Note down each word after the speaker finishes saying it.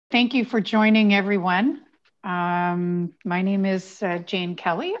Thank you for joining, everyone. My name is Jane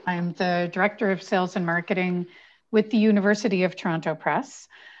Kelly. I'm the Director of Sales and Marketing with the University of Toronto Press.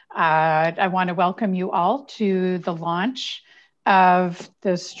 I want to welcome you all to the launch of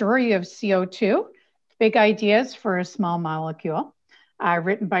the story of CO2, Big Ideas for a Small Molecule,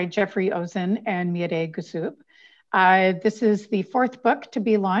 written by Geoffrey Ozin and Mireille Ghoussoub. This is the fourth book to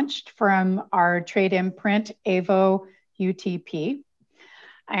be launched from our trade imprint, Aevo UTP.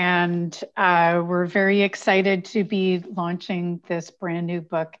 And we're very excited to be launching this brand new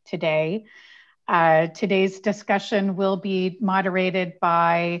book today. Today's discussion will be moderated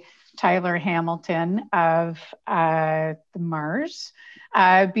by Tyler Hamilton of the Mars.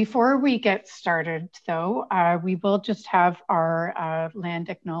 Before we get started, though, we will just have our land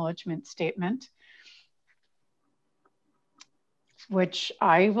acknowledgement statement, which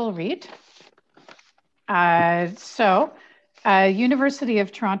I will read. University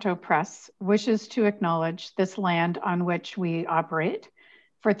of Toronto Press wishes to acknowledge this land on which we operate.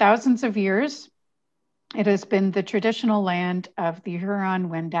 For thousands of years, it has been the traditional land of the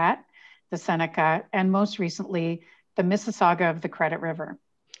Huron-Wendat, the Seneca, and most recently, the Mississauga of the Credit River.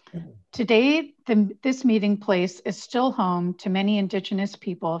 Today, this meeting place is still home to many Indigenous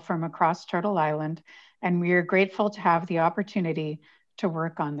people from across Turtle Island, and we are grateful to have the opportunity to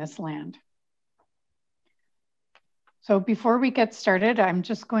work on this land. So before we get started, I'm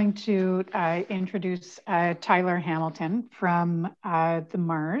just going to introduce Tyler Hamilton from the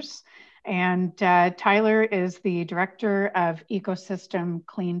Mars. And Tyler is the Director of Ecosystem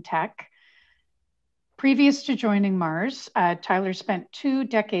Cleantech. Previous to joining Mars, Tyler spent 2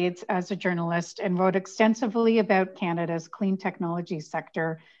 decades as a journalist and wrote extensively about Canada's clean technology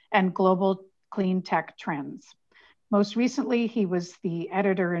sector and global clean tech trends. Most recently, he was the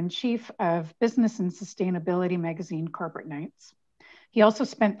editor-in-chief of Business and Sustainability magazine Corporate Knights. He also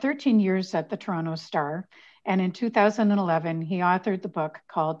spent 13 years at the Toronto Star, and in 2011, he authored the book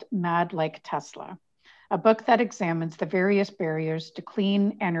called Mad Like Tesla, a book that examines the various barriers to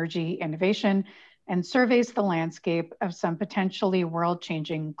clean energy innovation and surveys the landscape of some potentially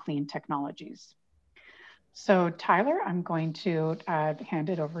world-changing clean technologies. So Tyler, I'm going to hand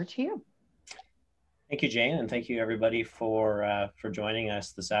it over to you. Thank you, Jane, and thank you everybody for joining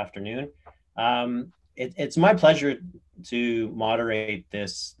us this afternoon. It's my pleasure to moderate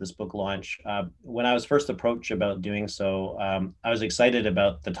this book launch. When I was first approached about doing so, I was excited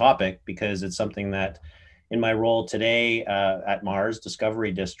about the topic because it's something that, in my role today at Mars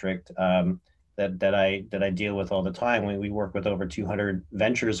Discovery District, that I deal with all the time. We work with over 200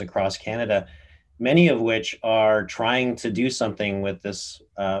 ventures across Canada, many of which are trying to do something with this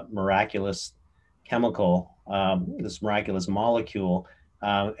miraculous chemical, this miraculous molecule,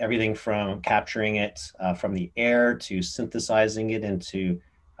 everything from capturing it from the air to synthesizing it into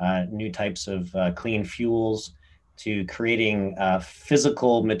new types of clean fuels, to creating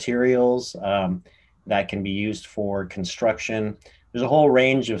physical materials that can be used for construction. There's a whole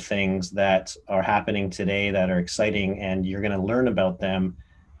range of things that are happening today that are exciting, and you're going to learn about them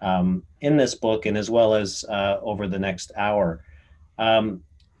in this book and as well as over the next hour.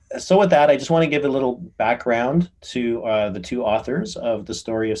 So with that, I just want to give a little background to the 2 authors of the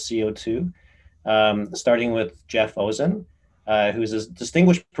story of CO2, starting with Geoff Ozin, who's a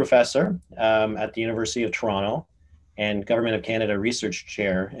distinguished professor at the University of Toronto and Government of Canada Research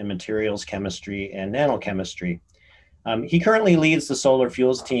Chair in Materials Chemistry and Nanochemistry. He currently leads the solar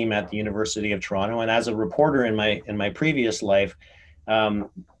fuels team at the University of Toronto, and as a reporter in my previous life,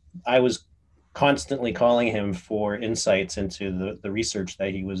 I was constantly calling him for insights into the research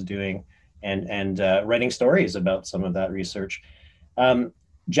that he was doing and writing stories about some of that research.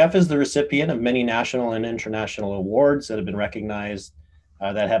 Geoff is the recipient of many national and international awards that have been recognized,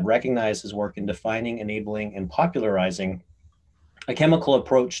 that have recognized his work in defining, enabling, and popularizing a chemical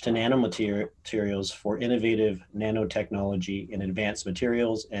approach to nanomaterials for innovative nanotechnology in advanced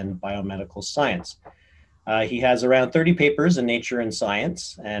materials and biomedical science. He has around 30 papers in Nature and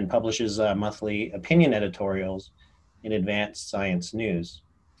Science and publishes monthly opinion editorials in Advanced Science News.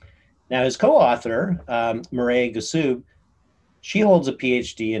 Now, his co-author, Mireille Ghoussoub, she holds a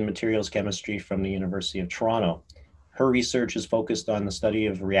PhD in materials chemistry from the University of Toronto. Her research is focused on the study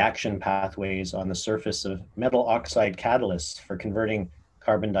of reaction pathways on the surface of metal oxide catalysts for converting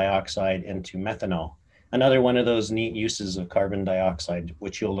carbon dioxide into methanol. Another one of those neat uses of carbon dioxide,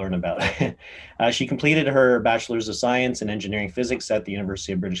 which you'll learn about. She completed her Bachelor's of Science in Engineering Physics at the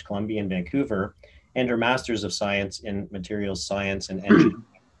University of British Columbia in Vancouver, and her Master's of Science in Materials Science and Engineering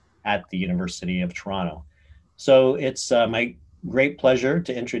at the University of Toronto. So it's my great pleasure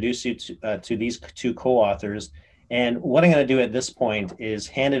to introduce you to these 2 co-authors And what I'm going to do at this point is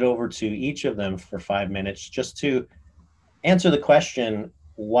hand it over to each of them for 5 minutes just to answer the question,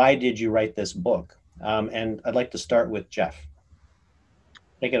 why did you write this book? And I'd like to start with Jeff.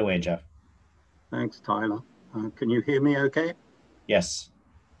 Take it away, Jeff. Thanks, Tyler. Can you hear me okay? Yes.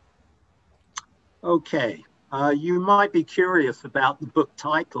 Okay. You might be curious about the book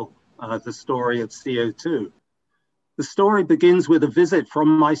title, The Story of CO2. The story begins with a visit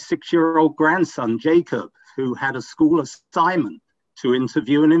from my 6-year-old grandson, Jacob, who had a school assignment to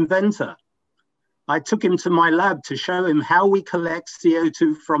interview an inventor. I took him to my lab to show him how we collect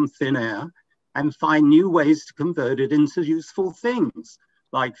CO2 from thin air and find new ways to convert it into useful things,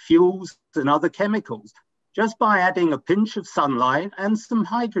 like fuels and other chemicals, just by adding a pinch of sunlight and some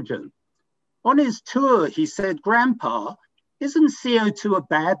hydrogen. On his tour, he said, "Grandpa, isn't CO2 a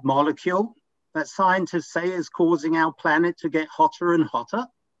bad molecule that scientists say is causing our planet to get hotter and hotter?"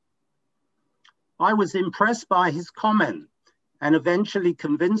 I was impressed by his comment and eventually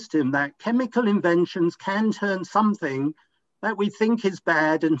convinced him that chemical inventions can turn something that we think is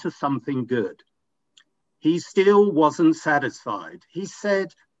bad into something good. He still wasn't satisfied. He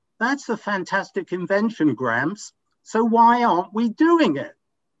said, "That's a fantastic invention, Gramps. So why aren't we doing it?"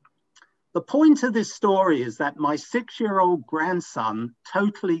 The point of this story is that my 6-year-old grandson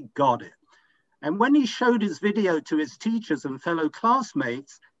totally got it. And when he showed his video to his teachers and fellow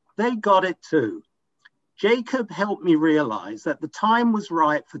classmates, they got it too. Jacob helped me realize that the time was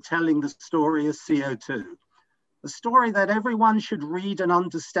right for telling the story of CO2, a story that everyone should read and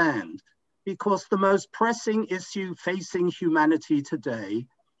understand, because the most pressing issue facing humanity today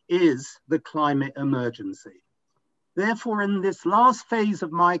is the climate emergency. Therefore, in this last phase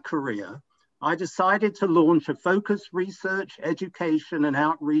of my career, I decided to launch a focused research, education, and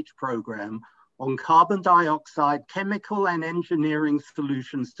outreach program on carbon dioxide, chemical and engineering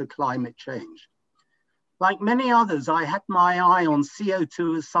solutions to climate change. Like many others, I had my eye on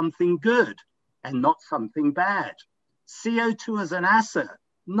CO2 as something good and not something bad. CO2 as an asset,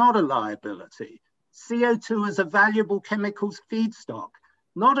 not a liability. CO2 as a valuable chemicals feedstock,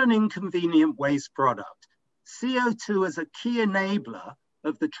 not an inconvenient waste product. CO2 as a key enabler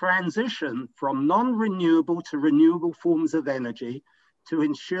of the transition from non-renewable to renewable forms of energy to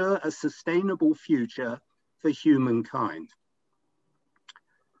ensure a sustainable future for humankind.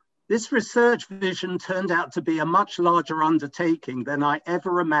 This research vision turned out to be a much larger undertaking than I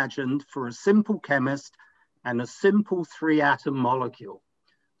ever imagined for a simple chemist and a simple 3-atom molecule.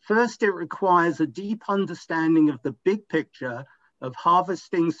 First, it requires a deep understanding of the big picture of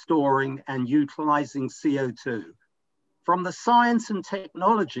harvesting, storing, and utilizing CO2. From the science and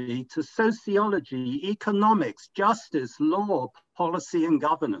technology to sociology, economics, justice, law, policy, and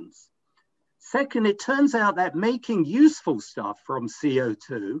governance. Second, it turns out that making useful stuff from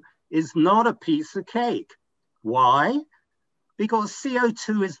CO2 is not a piece of cake. Why? Because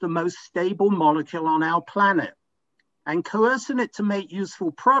CO2 is the most stable molecule on our planet, and coercing it to make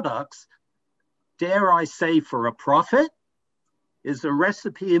useful products, dare I say for a profit, is a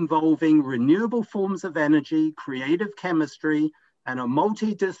recipe involving renewable forms of energy, creative chemistry, and a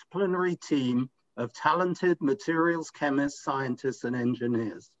multidisciplinary team of talented materials chemists, scientists, and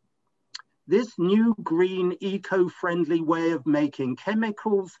engineers. This new green, eco-friendly way of making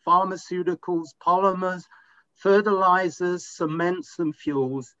chemicals, pharmaceuticals, polymers, fertilizers, cements, and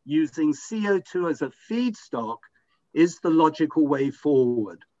fuels using CO2 as a feedstock is the logical way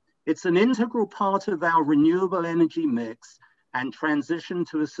forward. It's an integral part of our renewable energy mix and transition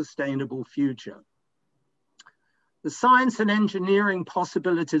to a sustainable future. The science and engineering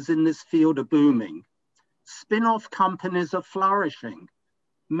possibilities in this field are booming. Spin-off companies are flourishing.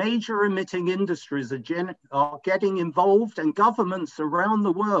 Major emitting industries are getting involved, and governments around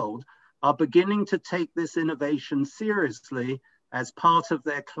the world are beginning to take this innovation seriously as part of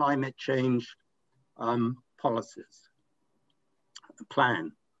their climate change policies,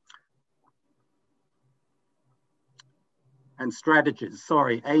 plan. And strategies,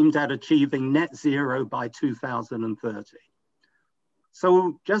 aimed at achieving net zero by 2030.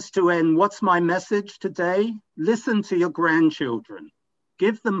 So just to end, what's my message today? Listen to your grandchildren.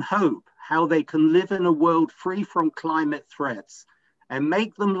 Give them hope how they can live in a world free from climate threats, and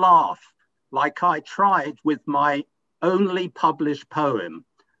make them laugh like I tried with my only published poem,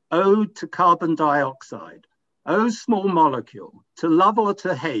 Ode to Carbon Dioxide. Oh, small molecule, to love or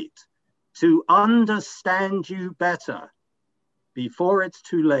to hate, to understand you better before it's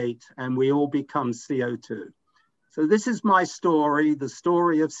too late and we all become CO2. So this is my story, the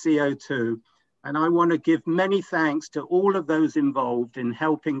story of CO2. And I want to give many thanks to all of those involved in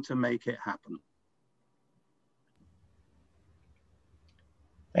helping to make it happen.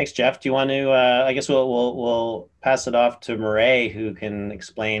 Thanks, Jeff. Do you want to? I guess we'll pass it off to Mireille, who can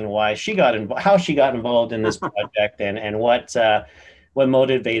explain why she got how she got involved in this project, and what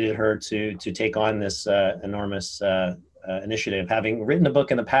motivated her to take on this enormous initiative. Having written a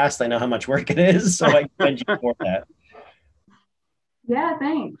book in the past, I know how much work it is, so I commend you for that. Yeah,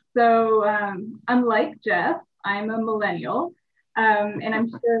 thanks. So unlike Jeff, I'm a millennial, and I'm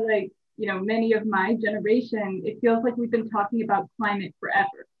sure, like, you know, many of my generation, it feels like we've been talking about climate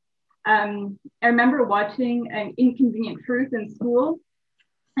forever. I remember watching An Inconvenient Truth in school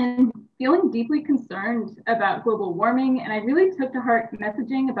and feeling deeply concerned about global warming. And I really took to heart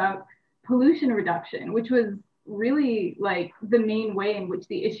messaging about pollution reduction, which was really like the main way in which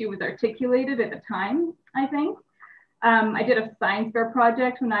the issue was articulated at the time, I think. I did a science fair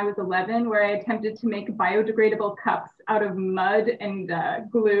project when I was 11 where I attempted to make biodegradable cups out of mud and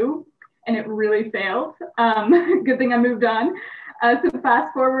glue, and it really failed. Good thing I moved on. So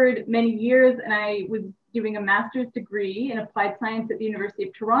fast forward many years, and I was doing a master's degree in applied science at the University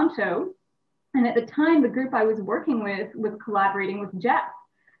of Toronto. And at the time, the group I was working with was collaborating with Jeff.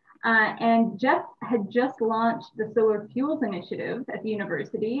 And Jeff had just launched the Solar Fuels Initiative at the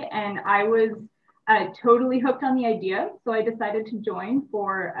university, and I was totally hooked on the idea. So I decided to join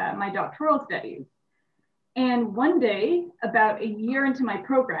for my doctoral studies. And one day, about a year into my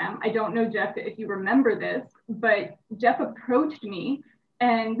program, I don't know, Jeff, if you remember this, but Jeff approached me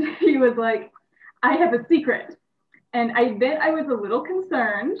and he was like, I have a secret. And I admit I was a little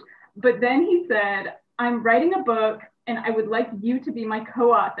concerned, but then he said, I'm writing a book and I would like you to be my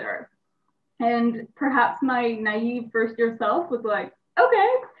co-author. And perhaps my naive first-year self was like, okay.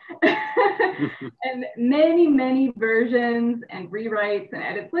 And many versions and rewrites and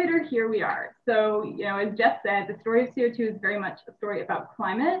edits later, here we are. So, you know, as Jeff said, the story of CO2 is very much a story about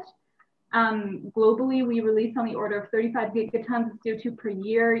climate. Globally, we release on the order of 35 gigatons of CO2 per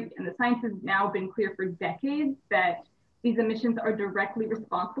year, and the science has now been clear for decades that these emissions are directly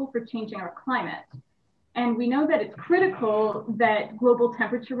responsible for changing our climate. And we know that it's critical that global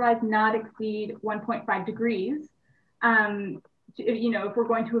temperature rise not exceed 1.5 degrees. You know, if we're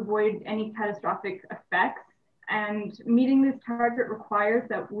going to avoid any catastrophic effects. And meeting this target requires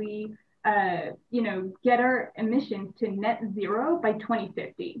that we, you know, get our emissions to net zero by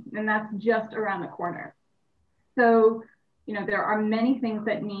 2050. And that's just around the corner. So, you know, there are many things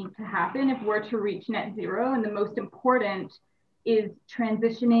that need to happen if we're to reach net zero. And the most important is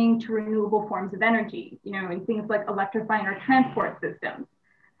transitioning to renewable forms of energy, you know, and things like electrifying our transport systems.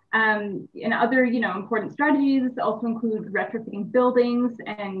 And other, you know, important strategies also include retrofitting buildings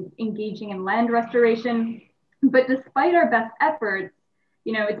and engaging in land restoration. But despite our best efforts,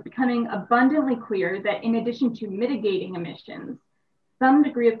 you know, it's becoming abundantly clear that in addition to mitigating emissions, some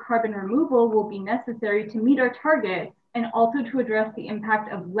degree of carbon removal will be necessary to meet our targets and also to address the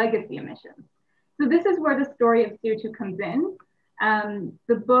impact of legacy emissions. So this is where the story of CO2 comes in.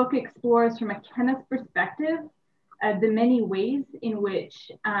 The book explores from a chemist's perspective the many ways in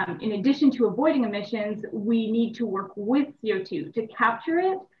which, in addition to avoiding emissions, we need to work with CO2 to capture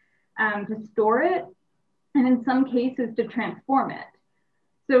it, to store it, and in some cases to transform it.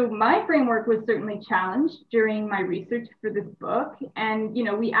 So my framework was certainly challenged during my research for this book. And, you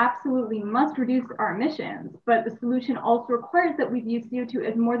know, we absolutely must reduce our emissions, but the solution also requires that we view CO2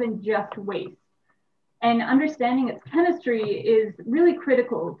 as more than just waste. And understanding its chemistry is really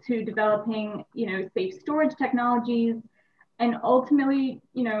critical to developing, you know, safe storage technologies, and ultimately,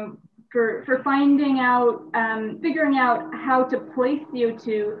 you know, for finding out, figuring out how to place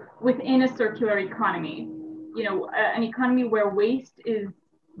CO2 within a circular economy. You know, an economy where waste is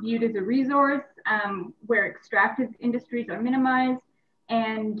viewed as a resource, where extractive industries are minimized,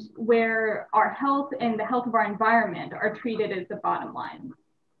 and where our health and the health of our environment are treated as the bottom line.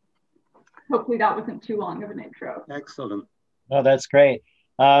 Hopefully that wasn't too long of an intro. Excellent. Oh, that's great.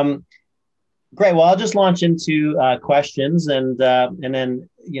 Great. Well, I'll just launch into questions, and then,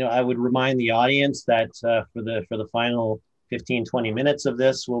 you know, I would remind the audience that for the final 15, 20 minutes of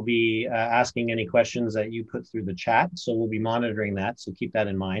this, we'll be asking any questions that you put through the chat. So we'll be monitoring that. So keep that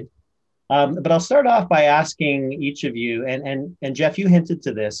in mind. But I'll start off by asking each of you, and Jeff, you hinted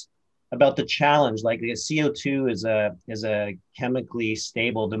to this, about the challenge. Like the CO2 is a chemically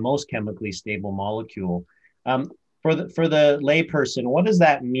stable, the most chemically stable molecule. For the layperson, what does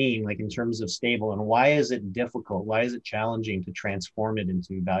that mean, like in terms of stable, and why is it difficult? Why is it challenging to transform it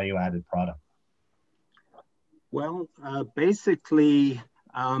into value-added product? Well, basically,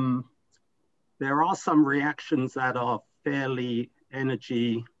 there are some reactions that are fairly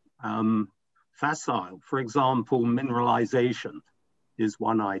energy facile. For example, mineralization is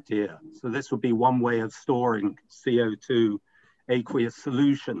one idea. So this would be one way of storing CO2 aqueous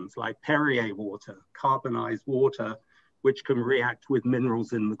solutions like Perrier water, carbonized water, which can react with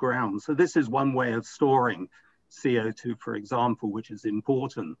minerals in the ground. So this is one way of storing CO2, for example, which is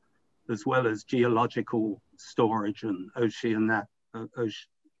important, as well as geological storage and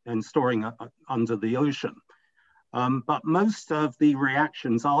and storing under the ocean. But most of the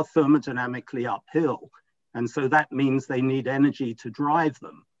reactions are thermodynamically uphill. And so that means they need energy to drive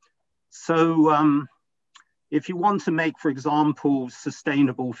them. So if you want to make, for example,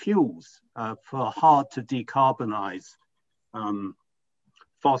 sustainable fuels for hard to decarbonize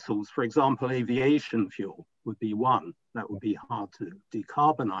fossils, for example, aviation fuel would be one that would be hard to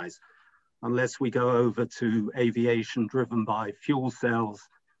decarbonize unless we go over to aviation driven by fuel cells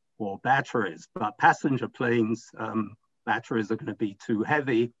or batteries. But passenger planes, batteries are going to be too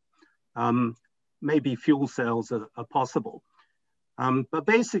heavy. Maybe fuel cells are possible. But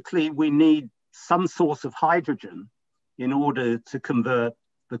basically, we need some source of hydrogen in order to convert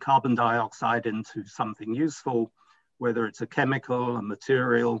the carbon dioxide into something useful, whether it's a chemical, a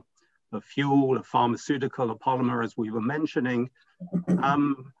material, a fuel, a pharmaceutical, a polymer, as we were mentioning.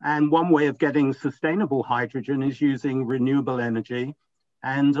 And one way of getting sustainable hydrogen is using renewable energy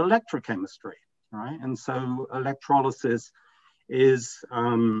and electrochemistry, right? And so electrolysis is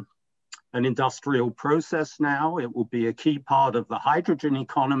an industrial process now. It will be a key part of the hydrogen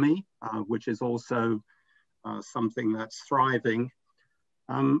economy, which is also something that's thriving.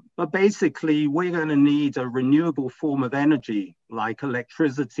 But basically, we're going to need a renewable form of energy like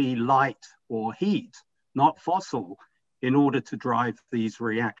electricity, light, or heat, not fossil, in order to drive these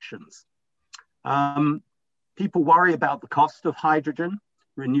reactions. People worry about the cost of hydrogen,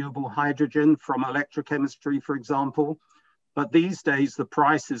 renewable hydrogen from electrochemistry, for example. But these days, the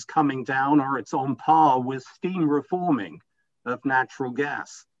price is coming down, or it's on par with steam reforming of natural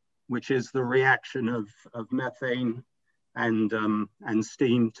gas, which is the reaction of methane and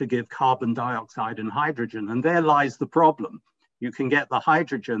steam to give carbon dioxide and hydrogen. And there lies the problem. You can get the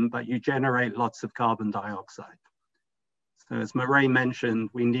hydrogen, but you generate lots of carbon dioxide. So as Mireille mentioned,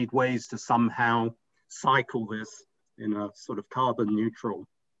 we need ways to somehow cycle this in a sort of carbon neutral.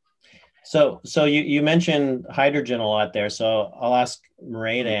 So you mentioned hydrogen a lot there. So I'll ask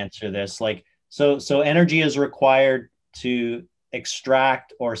Mireille to answer this. Like, so energy is required to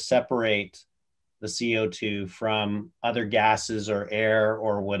extract or separate the CO2 from other gases or air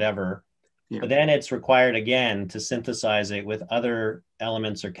or whatever. Yeah. But then it's required again to synthesize it with other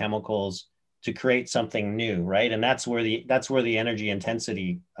elements or chemicals to create something new, right? And that's where the energy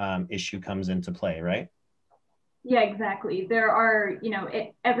intensity issue comes into play, right? Yeah, exactly. There are,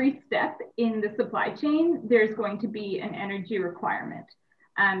 at every step in the supply chain, there's going to be an energy requirement.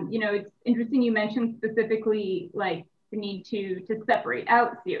 It's interesting you mentioned specifically like the need to separate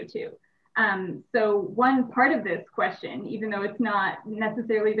out CO2. So one part of this question, even though it's not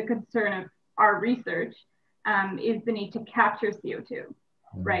necessarily the concern of our research, is the need to capture CO2,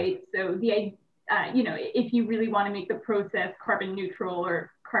 right? So if you really want to make the process carbon neutral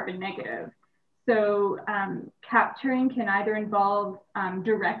or carbon negative. So capturing can either involve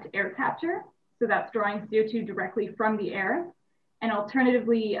direct air capture, so that's drawing CO2 directly from the air, and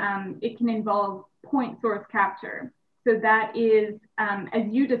alternatively, it can involve point source capture. So that is, as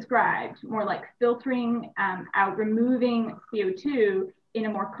you described, more like filtering out, removing CO2 in a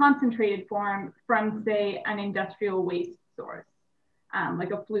more concentrated form from, say, an industrial waste source,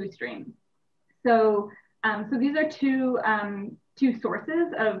 like a flue stream. So these are two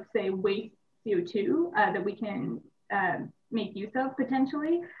sources of, say, waste CO2 that we can make use of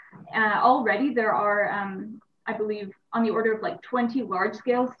potentially. Already there are, I believe, on the order of like 20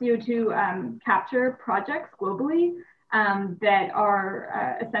 large-scale CO2 capture projects globally that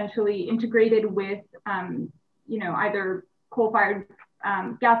are essentially integrated with, either coal-fired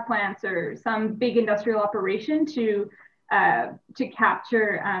gas plants or some big industrial operation to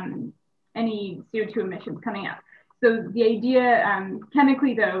capture any CO2 emissions coming out. So the idea,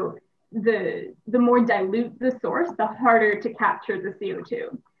 chemically though, the more dilute the source, the harder to capture the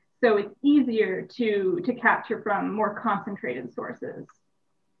CO2. So it's easier to capture from more concentrated sources.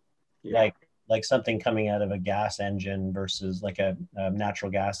 Like something coming out of a gas engine versus like a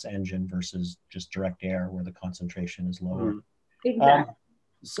natural gas engine versus just direct air where the concentration is lower. Exactly.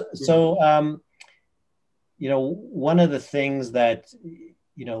 One of the things that,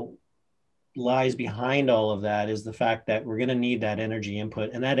 lies behind all of that is the fact that we're going to need that energy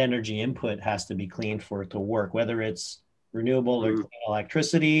input, and that energy input has to be clean for it to work, whether it's renewable or clean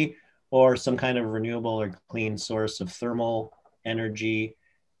electricity or some kind of renewable or clean source of thermal energy.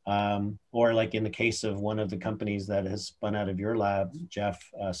 Or like in the case of one of the companies that has spun out of your lab, Jeff,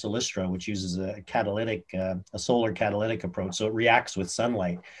 Solistra, which uses a solar catalytic approach. So it reacts with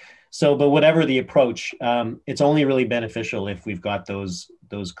sunlight. So, but whatever the approach, it's only really beneficial if we've got those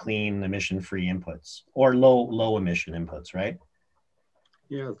clean emission-free inputs or low emission inputs, right?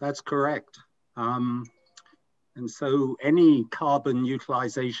 Yeah, that's correct. And so any carbon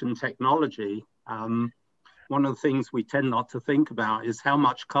utilization technology, one of the things we tend not to think about is how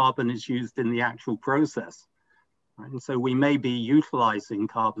much carbon is used in the actual process. Right? And so we may be utilizing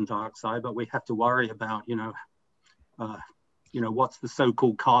carbon dioxide, but we have to worry about, what's the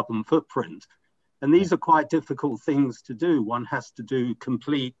so-called carbon footprint. And these are quite difficult things to do. One has to do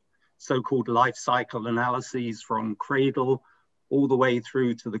complete so-called life cycle analyses from cradle all the way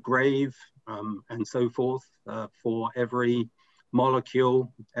through to the grave and so forth for every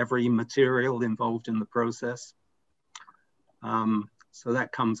molecule, every material involved in the process. So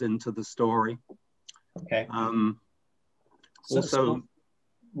that comes into the story. Okay. Also,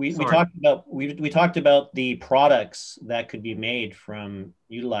 we talked about the products that could be made from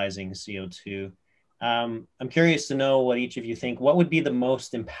utilizing CO2. I'm curious to know what each of you think. What would be the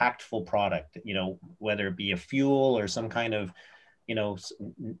most impactful product? Whether it be a fuel or some kind of,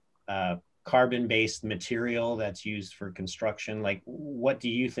 carbon-based material that's used for construction. Like, what do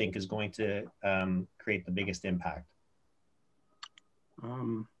you think is going to create the biggest impact?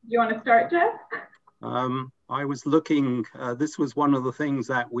 You want to start, Jeff? I was looking, this was one of the things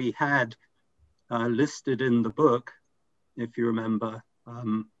that we had listed in the book, if you remember.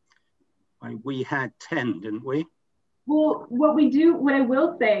 We had 10, didn't we? Well, what I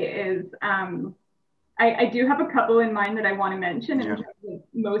will say is, I do have a couple in mind that I want to mention in terms of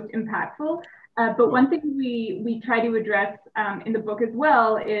most impactful. But one thing we try to address in the book as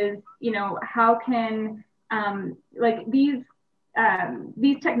well is, how can these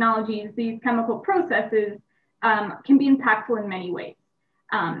technologies, these chemical processes can be impactful in many ways.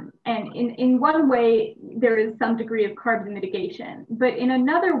 And in one way, there is some degree of carbon mitigation, but in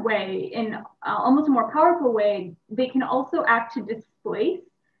another way, in almost a more powerful way, they can also act to displace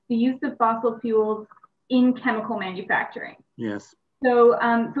the use of fossil fuels in chemical manufacturing. Yes. So,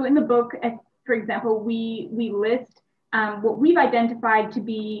 so in the book, for example, we list what we've identified to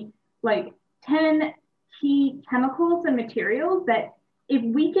be like 10 key chemicals and materials that if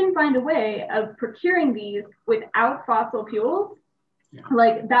we can find a way of procuring these without fossil fuels,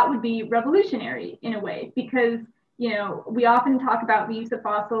 like that would be revolutionary in a way, because, we often talk about the use of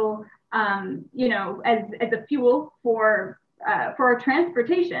fossil, as a fuel for our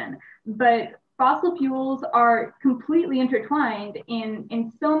transportation, but fossil fuels are completely intertwined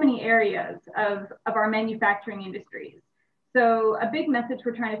in so many areas of our manufacturing industries. So a big message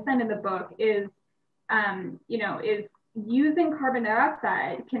we're trying to send in the book is, is using carbon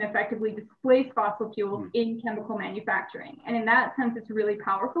dioxide can effectively displace fossil fuels in chemical manufacturing. And in that sense, it's really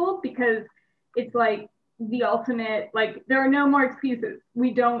powerful because it's like the ultimate, like there are no more excuses.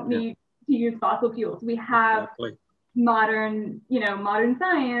 We don't need to use fossil fuels. We have modern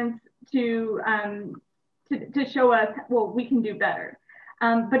science to show us, well, we can do better.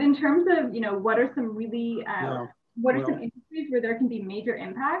 But in terms of, what are some really, what are some industries where there can be major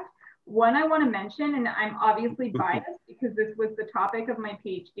impact? One I want to mention, and I'm obviously biased because this was the topic of my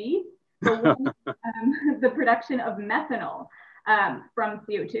PhD, but one, the production of methanol from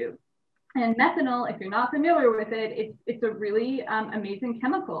CO2. And methanol, if you're not familiar with it, it's a really amazing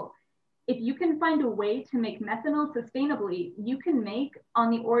chemical. If you can find a way to make methanol sustainably, you can make on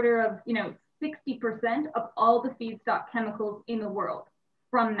the order of 60% of all the feedstock chemicals in the world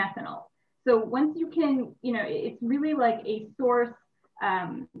from methanol. So once you can, it's really like a source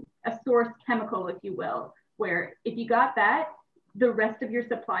chemical, if you will, where if you got that, the rest of your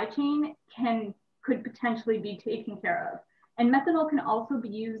supply chain could potentially be taken care of. And methanol can also be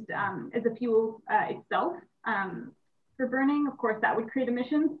used as a fuel itself for burning. Of course, that would create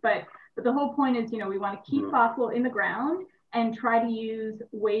emissions, but the whole point is, we want to keep fossil in the ground and try to use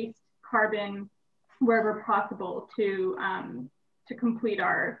waste carbon wherever possible to complete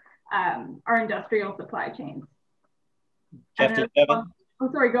our industrial supply chains. Jeff, oh,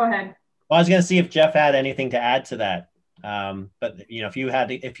 sorry, go ahead. Well, I was going to see if Jeff had anything to add to that. But if you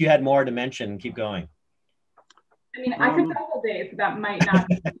had more to mention, keep going. I mean, I could talk all day, so that might not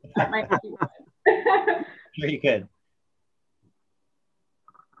be good. Sure you could.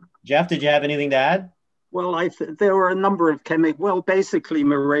 Jeff, did you have anything to add? Well, there were a number of well, basically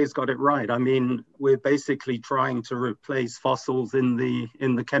Mireille's got it right. I mean, we're basically trying to replace fossils in the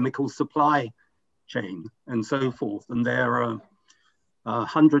chemical supply chain and so forth. And there are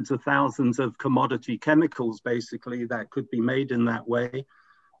hundreds of thousands of commodity chemicals basically that could be made in that way.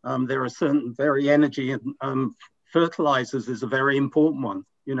 There are certain very energy and fertilizers is a very important one.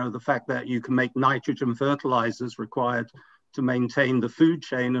 You know, the fact that you can make nitrogen fertilizers required to maintain the food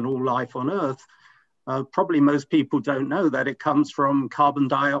chain and all life on Earth. Probably most people don't know that it comes from carbon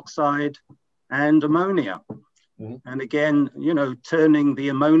dioxide and ammonia. Mm-hmm. And again, you know, turning the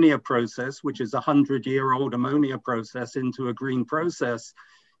ammonia process, which is a 100-year-old ammonia process, into a green process,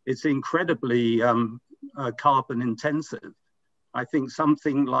 it's incredibly carbon intensive. I think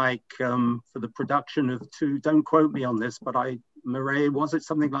something like for the production of don't quote me on this, but Mireille, was it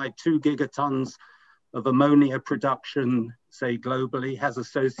something like 2 gigatons of ammonia production, say globally, has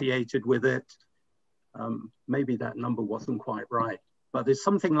associated with it? Maybe that number wasn't quite right, but there's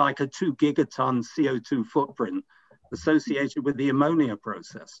something like a 2 gigaton CO2 footprint associated with the ammonia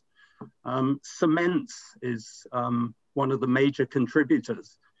process. Cements is one of the major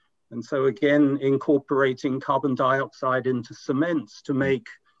contributors. And so again, incorporating carbon dioxide into cements to make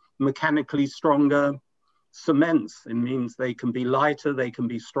mechanically stronger cements, it means they can be lighter, they can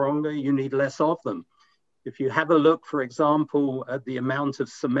be stronger, you need less of them. If you have a look, for example, at the amount of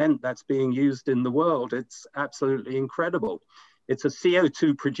cement that's being used in the world, it's absolutely incredible. It's a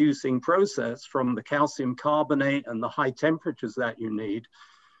CO2 producing process from the calcium carbonate and the high temperatures that you need.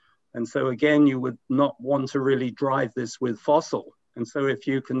 And so again, you would not want to really drive this with fossil. And so if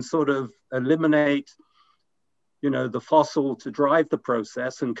you can sort of eliminate, you know, the fossil to drive the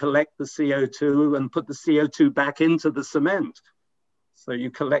process and collect the CO2 and put the CO2 back into the cement. So you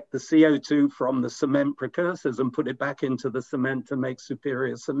collect the CO2 from the cement precursors and put it back into the cement to make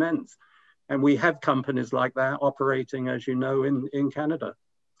superior cements. And we have companies like that operating, as you know, in Canada.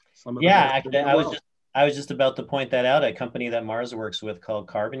 Yeah, actually, I was just about to point that out. A company that Mars works with called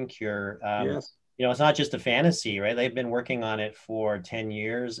Carbon Cure. Yes. You know, it's not just a fantasy, right? They've been working on it for 10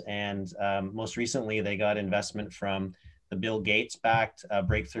 years. And most recently, they got investment from the Bill Gates-backed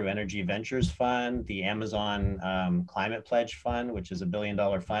Breakthrough Energy Ventures Fund, the Amazon Climate Pledge Fund, which is $1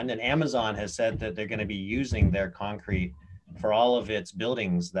 billion fund. And Amazon has said that they're going to be using their concrete for all of its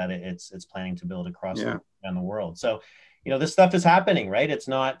buildings that it's planning to build across around the world. So, you know, this stuff is happening, right? It's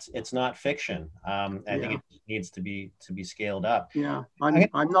not fiction. I think it needs to be scaled up. Yeah,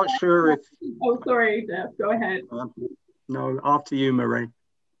 I'm not sure if. Oh, sorry, Jeff. Go ahead. No, after you, Mireille.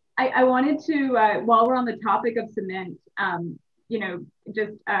 I wanted to, while we're on the topic of cement, you know,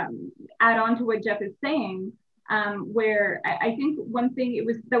 just add on to what Jeff is saying, where I think one thing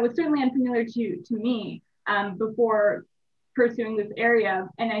that was certainly unfamiliar to me before pursuing this area,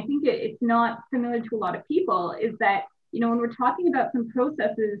 and I think it's not familiar to a lot of people, is that, you know, when we're talking about some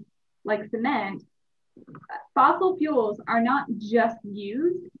processes like cement, fossil fuels are not just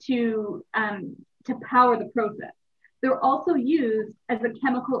used to power the process. They're also used as a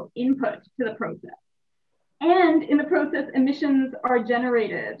chemical input to the process. And in the process, emissions are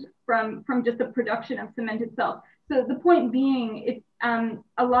generated from just the production of cement itself. So the point being, it's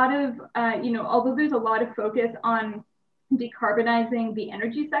a lot of, you know, although there's a lot of focus on decarbonizing the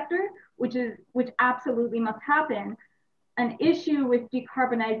energy sector, which absolutely must happen, an issue with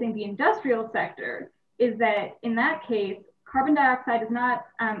decarbonizing the industrial sector is that in that case, carbon dioxide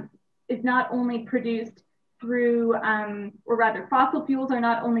is not only produced through, or rather fossil fuels are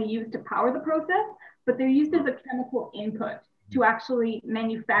not only used to power the process, but they're used as a chemical input to actually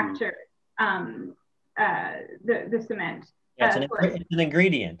manufacture the cement. Yeah, it's an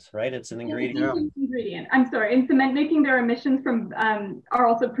ingredient, right? It's an ingredient. Ingredient. I'm sorry. In cement making, their emissions from are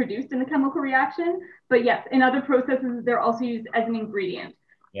also produced in the chemical reaction. But yes, in other processes, they're also used as an ingredient.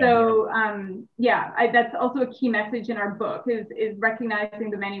 Yeah. So that's also a key message in our book is recognizing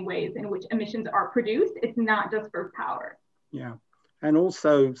the many ways in which emissions are produced. It's not just for power. Yeah, and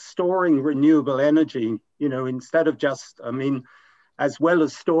also storing renewable energy. You know, instead of just, I mean, as well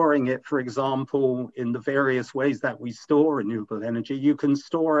as storing it, for example, in the various ways that we store renewable energy, you can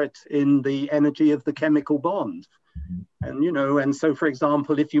store it in the energy of the chemical bond. And, you know, and so, for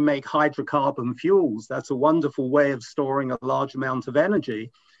example, if you make hydrocarbon fuels, that's a wonderful way of storing a large amount of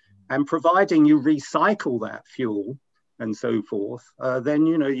energy. And providing you recycle that fuel and so forth, then,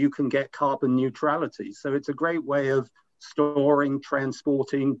 you know, you can get carbon neutrality. So it's a great way of storing,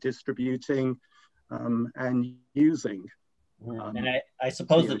 transporting, distributing, and using. And I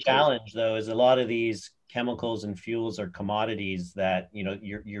suppose the challenge, though, is a lot of these chemicals and fuels are commodities that, you know,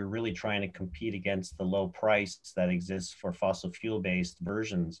 you're really trying to compete against the low price that exists for fossil fuel-based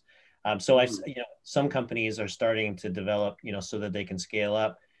versions. So you know, some companies are starting to develop, you know, so that they can scale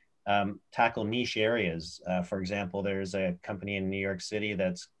up, tackle niche areas. For example, there's a company in New York City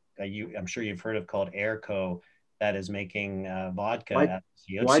that's I'm sure you've heard of, called Airco, that is making vodka.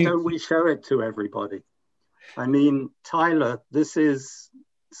 Why don't we show it to everybody? I mean, Tyler, this is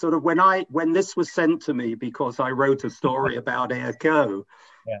sort of when this was sent to me, because I wrote a story about Aevo,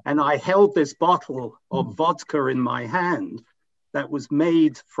 and I held this bottle of vodka in my hand that was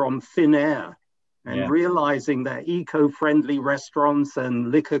made from thin air, and realizing that eco-friendly restaurants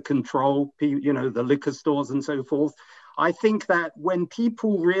and liquor control, you know, the liquor stores and so forth, I think that when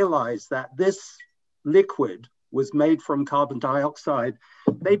people realize that this liquid was made from carbon dioxide,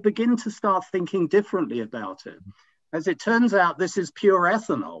 they begin to start thinking differently about it. As it turns out, this is pure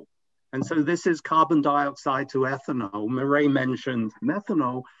ethanol. And so this is carbon dioxide to ethanol. Mireille mentioned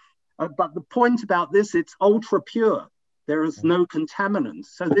methanol, but the point about this, it's ultra pure. There is no contaminants.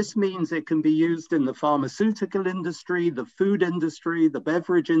 So this means it can be used in the pharmaceutical industry, the food industry, the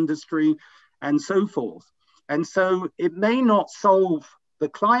beverage industry, and so forth. And so it may not solve the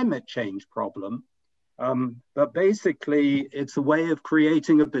climate change problem, but basically it's a way of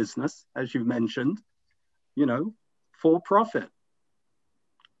creating a business, as you mentioned, you know, for profit.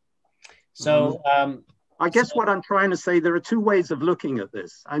 So I guess what I'm trying to say, there are two ways of looking at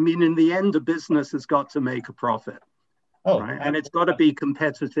this. I mean, in the end, a business has got to make a profit. Right? And it's got to be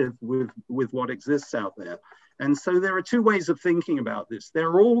competitive with what exists out there. And so there are two ways of thinking about this. There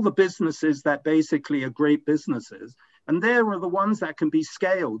are all the businesses that basically are great businesses, and there are the ones that can be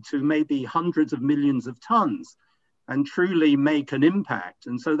scaled to maybe hundreds of millions of tons and truly make an impact.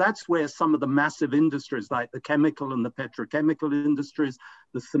 And so that's where some of the massive industries like the chemical and the petrochemical industries,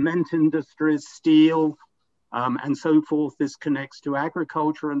 the cement industries, steel, and so forth, this connects to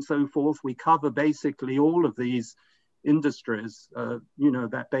agriculture and so forth. We cover basically all of these industries, you know,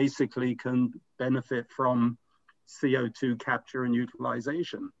 that basically can benefit from CO2 capture and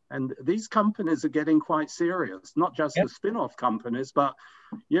utilization. And these companies are getting quite serious, not just the spin-off companies, but,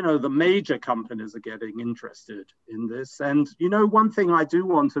 you know, the major companies are getting interested in this. And, you know, one thing I do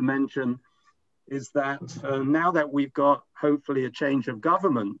want to mention is that now that we've got hopefully a change of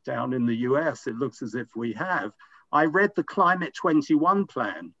government down in the US, it looks as if we have. I read the Climate 21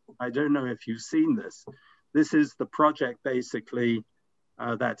 plan. I don't know if you've seen this. This is the project basically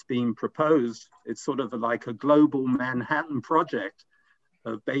that's being proposed. It's sort of like a global Manhattan project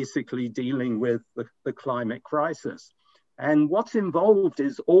of basically dealing with the climate crisis. And what's involved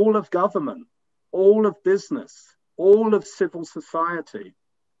is all of government, all of business, all of civil society,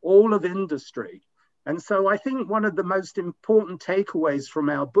 all of industry. And so I think one of the most important takeaways from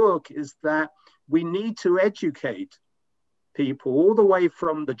our book is that we need to educate people all the way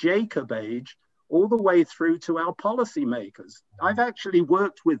from the Jacob age all the way through to our policymakers. I've actually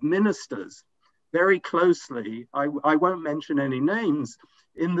worked with ministers very closely. I won't mention any names,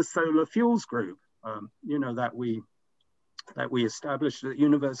 in the solar fuels group, you know, that we established at the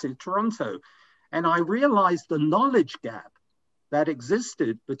University of Toronto. And I realized the knowledge gap that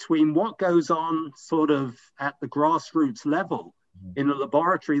existed between what goes on sort of at the grassroots level in a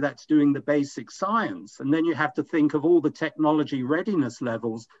laboratory that's doing the basic science. And then you have to think of all the technology readiness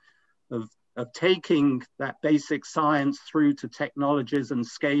levels of taking that basic science through to technologies and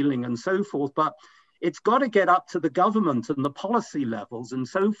scaling and so forth. But it's got to get up to the government and the policy levels and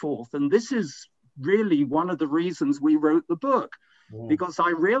so forth. And this is really one of the reasons we wrote the book, because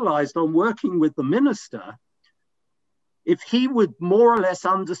I realized on working with the minister, if he would more or less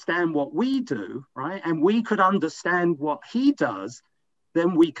understand what we do, right, and we could understand what he does,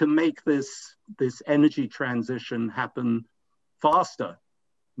 then we can make this energy transition happen faster,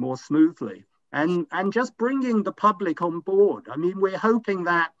 more smoothly, and just bringing the public on board. I mean, we're hoping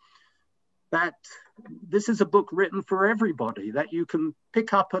that this is a book written for everybody, that you can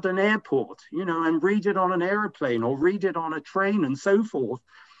pick up at an airport, you know, and read it on an airplane or read it on a train and so forth.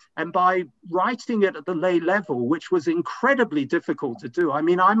 And by writing it at the lay level, which was incredibly difficult to do. I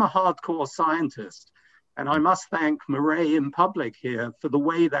mean, I'm a hardcore scientist, and I must thank Mireille in public here for the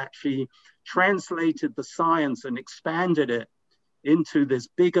way that she translated the science and expanded it into this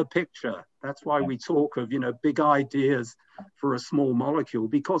bigger picture. That's why we talk of, you know, big ideas for a small molecule,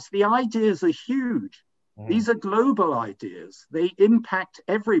 because the ideas are huge. These are global ideas. They impact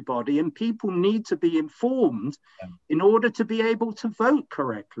everybody, and people need to be informed in order to be able to vote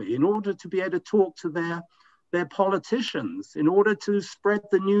correctly, in order to be able to talk to their politicians, in order to spread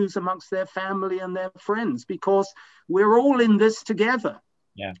the news amongst their family and their friends, because we're all in this together.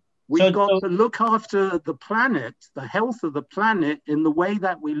 We've got to look after the planet, the health of the planet, in the way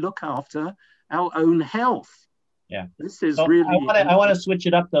that we look after our own health. This is really. I want to switch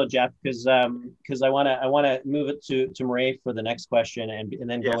it up though, Jeff, because I want to move it to Mireille for the next question, and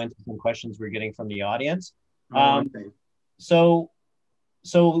then go into some questions we're getting from the audience. So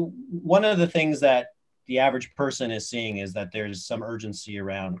one of the things that the average person is seeing is that there's some urgency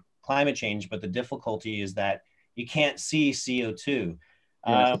around climate change, but the difficulty is that you can't see CO2.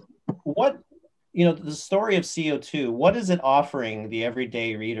 Yes. What, the story of CO2, what is it offering the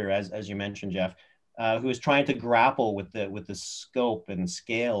everyday reader, as you mentioned, Jeff, who is trying to grapple with the scope and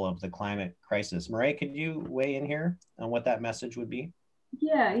scale of the climate crisis? Mireille, could you weigh in here on what that message would be?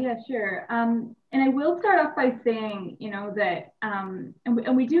 Yeah, sure. And I will start off by saying, that,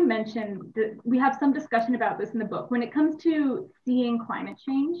 and we do mention that we have some discussion about this in the book. When it comes to seeing climate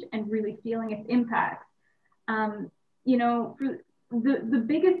change and really feeling its impacts, for the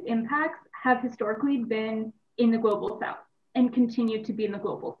biggest impacts have historically been in the global south and continue to be in the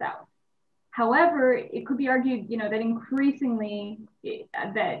global south. However, it could be argued, that increasingly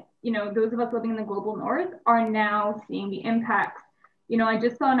that, those of us living in the global north are now seeing the impacts. I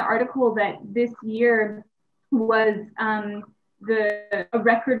just saw an article that this year was a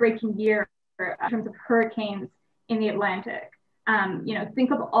record-breaking year in terms of hurricanes in the Atlantic.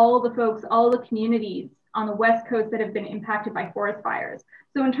 Think of all the folks, all the communities on the West Coast that have been impacted by forest fires.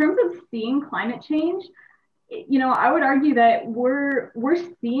 So in terms of seeing climate change, I would argue that we're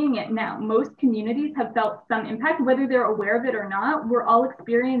seeing it now. Most communities have felt some impact, whether they're aware of it or not. We're all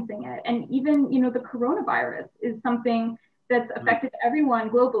experiencing it. And even, the coronavirus is something that's affected everyone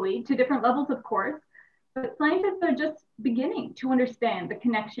globally to different levels, of course. But scientists are just beginning to understand the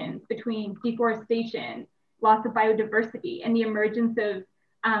connections between deforestation, loss of biodiversity, and the emergence of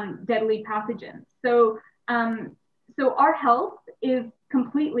deadly pathogens. So our health is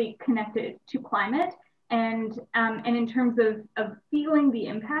completely connected to climate. And in terms of feeling the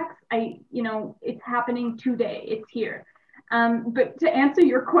impacts, it's happening today, it's here. But to answer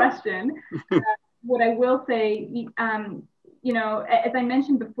your question, what I will say, as I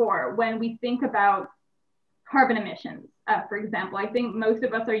mentioned before, when we think about carbon emissions, for example, I think most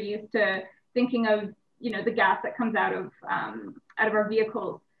of us are used to thinking of, the gas that comes out of our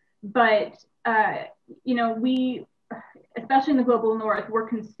vehicles. But, we, especially in the global north, we're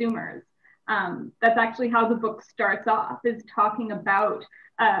consumers. That's actually how the book starts off, is talking about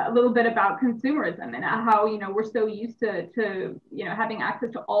a little bit about consumerism and how, we're so used to having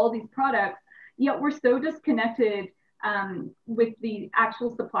access to all these products, yet we're so disconnected with the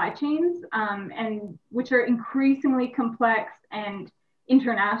actual supply chains, and which are increasingly complex and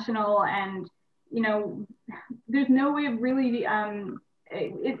international, and there's no way of really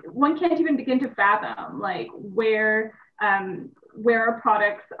one can't even begin to fathom like where our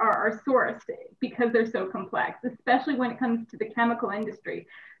products are sourced, because they're so complex, especially when it comes to the chemical industry.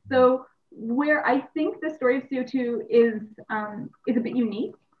 So where I think the story of CO2 is a bit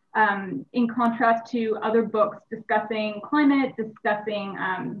unique, in contrast to other books discussing climate, discussing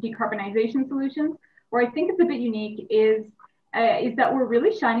decarbonization solutions, where I think it's a bit unique is that we're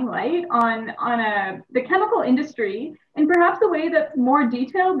really shining light on the chemical industry in perhaps a way that's more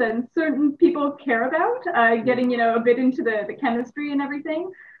detailed than certain people care about, getting a bit into the chemistry and everything.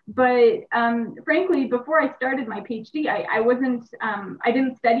 But frankly, before I started my PhD, I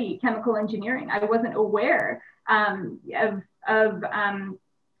didn't study chemical engineering. I wasn't aware of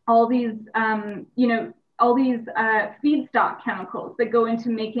all these feedstock chemicals that go into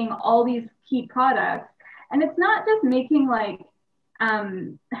making all these key products. And it's not just making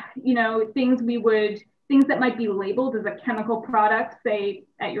things that might be labeled as a chemical product, say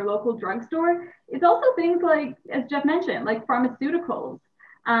at your local drugstore. It's also things like, as Jeff mentioned, like pharmaceuticals,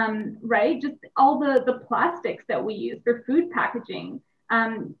 right? Just all the plastics that we use for food packaging,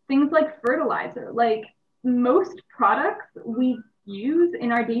 things like fertilizer. Like most products we use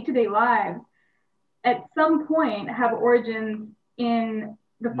in our day-to-day lives at some point have origins in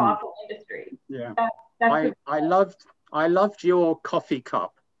the fossil industry. Yeah. I loved your coffee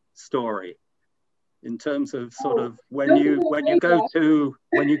cup story, in terms of sort of when you go to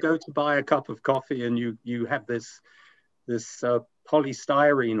buy a cup of coffee and you have this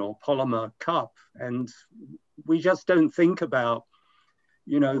polystyrene or polymer cup, and we just don't think about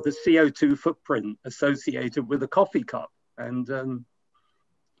the CO2 footprint associated with a coffee cup. And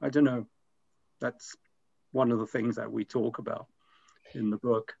I don't know, that's one of the things that we talk about in the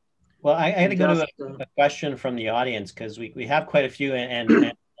book. Well, I had to go to a question from the audience, because we have quite a few,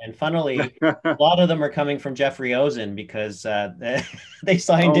 and funnily, a lot of them are coming from Geoffrey Ozin, because they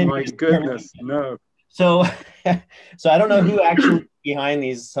signed in. Oh my goodness, no. So I don't know who actually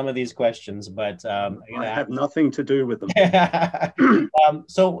behind some of these questions, but I have nothing to do with them.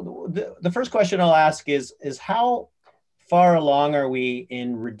 So the first question I'll ask is how far along are we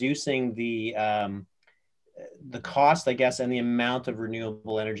in reducing the cost, I guess, and the amount of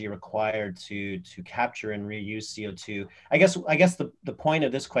renewable energy required to capture and reuse CO2? I guess the point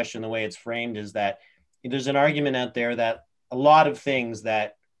of this question, the way it's framed, is that there's an argument out there that a lot of things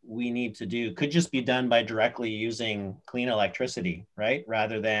that we need to do could just be done by directly using clean electricity, right?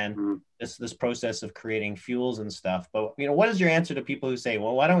 Rather than this process of creating fuels and stuff. But, you know, what is your answer to people who say,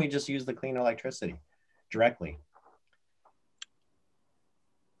 well, why don't we just use the clean electricity directly?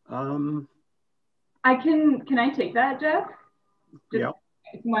 Can I take that, Jeff? Yeah.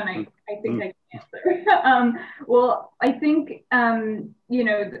 One I think I can answer. Well, I think, you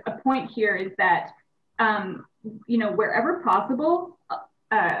know, a point here is that, you know, wherever possible,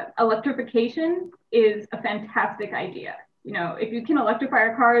 electrification is a fantastic idea. You know, if you can electrify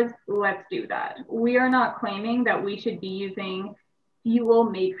our cars, let's do that. We are not claiming that we should be using fuel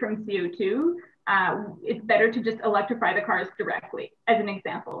made from CO2. It's better to just electrify the cars directly, as an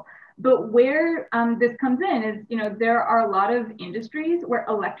example. But where this comes in is, you know, there are a lot of industries where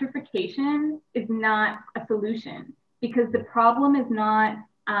electrification is not a solution, because the problem is not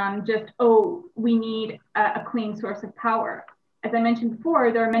just, oh, we need a clean source of power. As I mentioned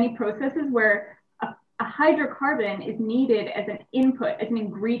before, there are many processes where a hydrocarbon is needed as an input, as an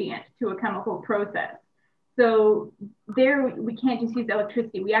ingredient to a chemical process. So there, we can't just use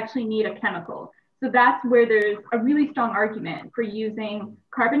electricity. We actually need a chemical. So that's where there's a really strong argument for using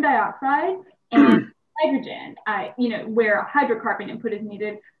carbon dioxide and hydrogen, you know, where a hydrocarbon input is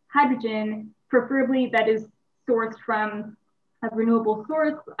needed. Hydrogen, preferably that is sourced from a renewable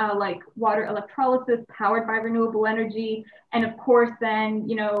source, like water electrolysis powered by renewable energy. And of course, then,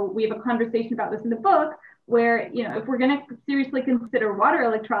 you know, we have a conversation about this in the book where, you know, if we're going to seriously consider water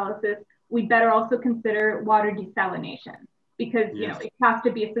electrolysis, we better also consider water desalination, because, you know, it has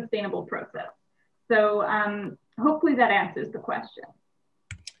to be a sustainable process. So hopefully that answers the question.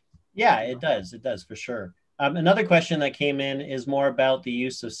 Yeah, it does for sure. Another question that came in is more about the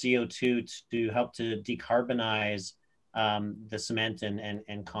use of CO2 to help to decarbonize the cement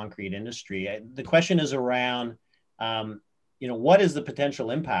and concrete industry. The question is around, you know, what is the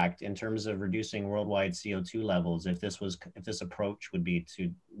potential impact in terms of reducing worldwide CO2 levels if this approach would be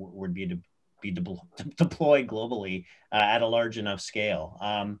deployed globally at a large enough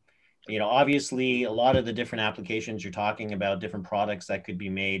scale? You know, obviously, a lot of the different applications you're talking about, different products that could be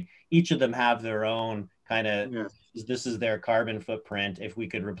made, each of them have their own kind of, this is their carbon footprint. If we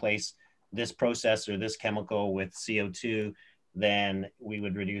could replace this process or this chemical with CO2, then we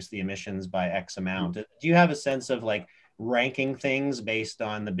would reduce the emissions by X amount. Do you have a sense of like ranking things based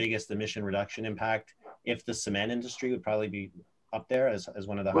on the biggest emission reduction impact? If the cement industry would probably be up there as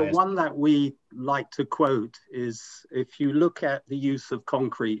one of the highest. One that we like to quote is, if you look at the use of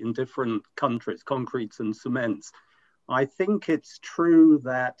concrete in different countries, concretes and cements, I think it's true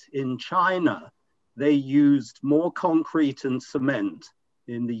that in China, they used more concrete and cement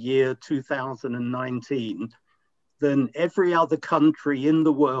in the year 2019 than every other country in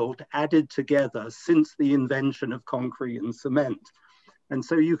the world added together since the invention of concrete and cement. And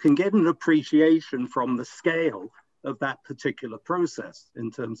so you can get an appreciation from the scale of that particular process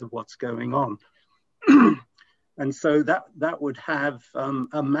in terms of what's going on. And so that would have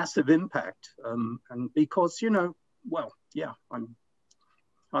a massive impact. And because, you know, well, yeah, I'm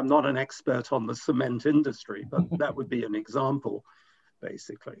not an expert on the cement industry, but that would be an example,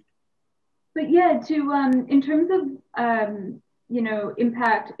 basically. But yeah, to in terms of you know,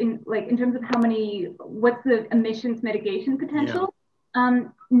 impact in terms of what's the emissions mitigation potential?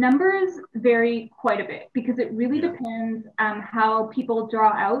 Numbers vary quite a bit, because it really depends how people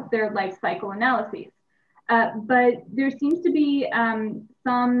draw out their life cycle analyses. But there seems to be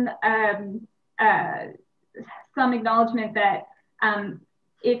some acknowledgement that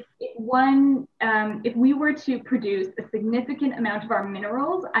if we were to produce a significant amount of our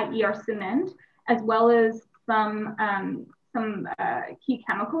minerals, i.e. our cement, as well as some key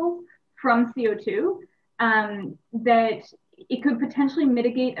chemicals from CO2, that it could potentially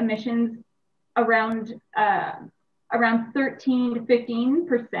mitigate emissions around 13 to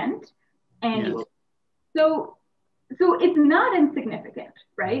 15% annually. So it's not insignificant,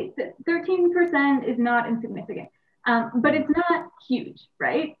 right? 13% is not insignificant, but it's not huge,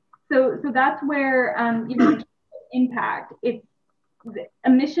 right? So that's where you know, impact. It's the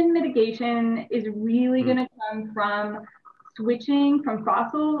emission mitigation is really going to come from switching from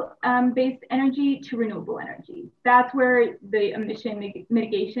fossil-based energy to renewable energy. That's where the emission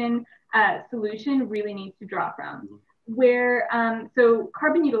mitigation solution really needs to draw from. Where, so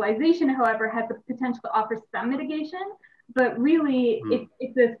carbon utilization, however, has the potential to offer some mitigation, but really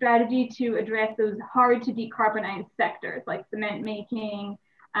it's a strategy to address those hard to decarbonize sectors like cement making,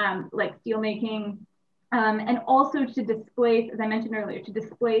 like steel making, and also to displace, as I mentioned earlier, to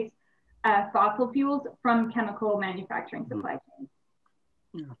displace fossil fuels from chemical manufacturing supply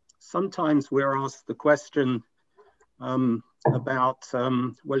chains. Sometimes we're asked the question, about,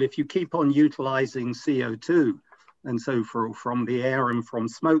 well, if you keep on utilizing CO2, and so from the air and from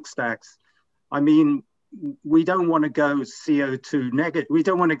smokestacks, I mean, we don't want to go CO2 negative. We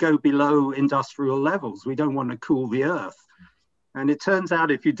don't want to go below industrial levels. We don't want to cool the earth. And it turns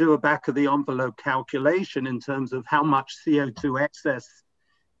out if you do a back of the envelope calculation in terms of how much CO2 excess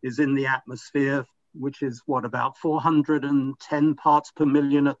is in the atmosphere, which is what, about 410 parts per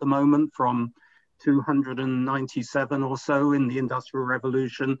million at the moment from 297 or so in the Industrial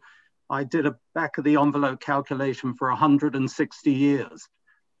Revolution. I did a back of the envelope calculation for 160 years.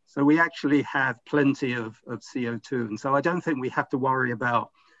 So we actually have plenty of CO2. And so I don't think we have to worry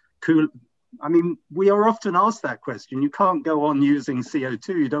about cool. I mean, we are often asked that question. You can't go on using CO2.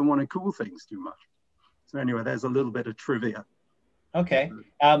 You don't want to cool things too much. So anyway, there's a little bit of trivia. Okay.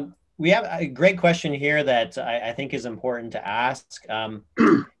 We have a great question here that I think is important to ask.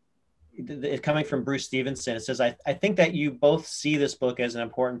 It's coming from Bruce Stevenson. It says, I think that you both see this book as an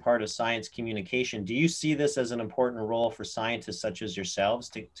important part of science communication. Do you see this as an important role for scientists such as yourselves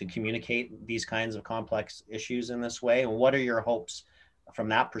to communicate these kinds of complex issues in this way? And what are your hopes from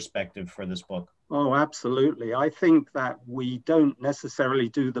that perspective for this book? Oh, absolutely. I think that we don't necessarily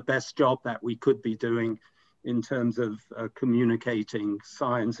do the best job that we could be doing in terms of communicating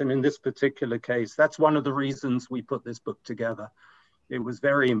science. And in this particular case, that's one of the reasons we put this book together. It was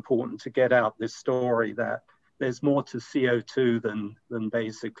very important to get out this story that there's more to CO2 than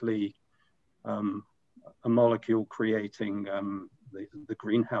basically a molecule creating the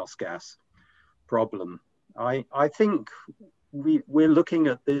greenhouse gas problem. I think we're looking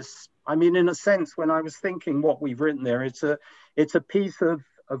at this. I mean, in a sense, when I was thinking what we've written there, it's a piece of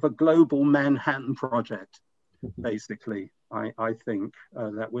a global Manhattan Project, basically, I think,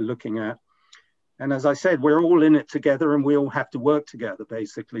 that we're looking at. And as I said, we're all in it together and we all have to work together,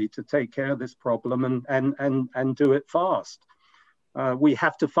 basically, to take care of this problem and do it fast. We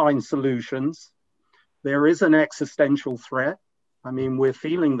have to find solutions. There is an existential threat. I mean, we're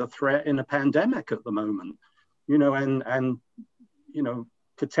feeling the threat in a pandemic at the moment, you know, and you know,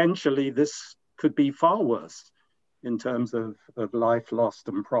 potentially this could be far worse in terms of life lost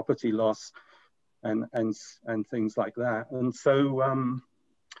and property loss and things like that. And so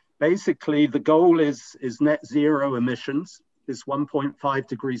basically the goal is net zero emissions, this 1.5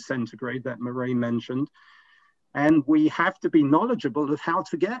 degrees centigrade that Mireille mentioned. And we have to be knowledgeable of how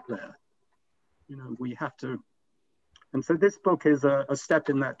to get there. You know, we have to, and so this book is a step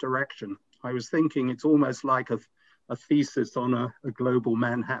in that direction. I was thinking it's almost like a thesis on a global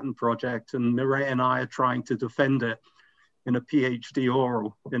Manhattan Project, and Mireille and I are trying to defend it in a PhD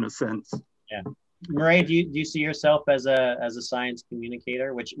oral, in a sense. Yeah. Mireille, do you see yourself as a science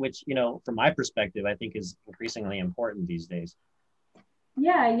communicator, which you know, from my perspective, I think is increasingly important these days?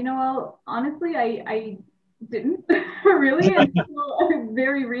 Yeah, you know, well, honestly, I didn't really until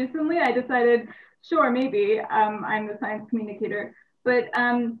very recently. I decided, sure, maybe I'm a science communicator, but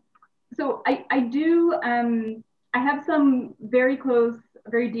so I do. I have some very close,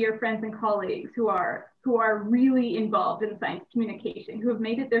 very dear friends and colleagues who are really involved in science communication, who have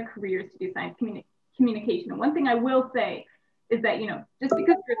made it their careers to do science communication. And one thing I will say is that, you know, just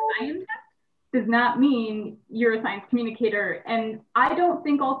because you're a scientist does not mean you're a science communicator. And I don't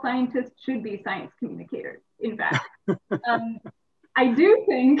think all scientists should be science communicators, in fact. I do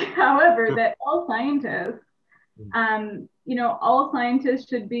think, however, that all scientists, you know, all scientists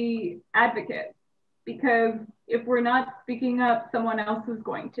should be advocates, because if we're not speaking up, someone else is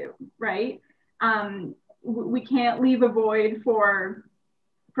going to, right? We can't leave a void for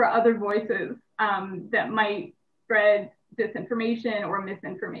other voices that might spread disinformation or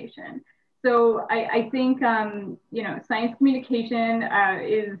misinformation. So I think, you know, science communication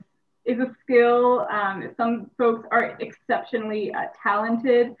is a skill. Some folks are exceptionally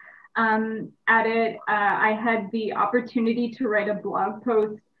talented at it. I had the opportunity to write a blog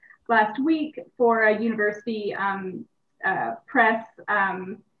post last week for a university press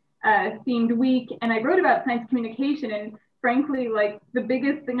themed week, and I wrote about science communication. And frankly, like, the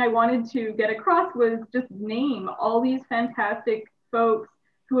biggest thing I wanted to get across was just name all these fantastic folks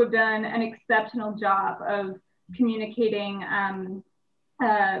who have done an exceptional job of communicating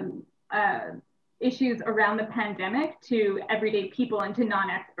issues around the pandemic to everyday people and to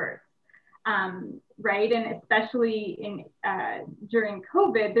non-experts. Right, and especially in during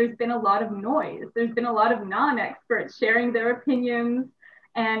COVID, there's been a lot of noise. There's been a lot of non-experts sharing their opinions,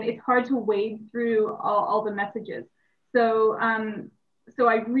 and it's hard to wade through all the messages. So, so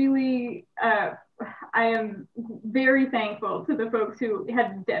I really, I am very thankful to the folks who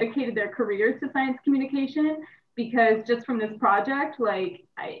have dedicated their careers to science communication, because just from this project, like,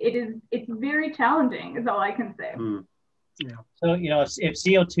 it's very challenging, is all I can say. Yeah. So, you know, if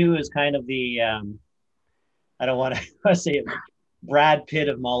CO2 is kind of the, I don't want to say it, Brad Pitt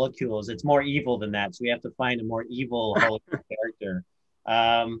of molecules, it's more evil than that. So we have to find a more evil Hollywood character.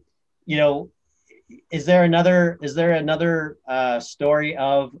 You know, is there another story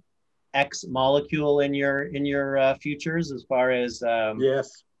of X molecule in your futures as far as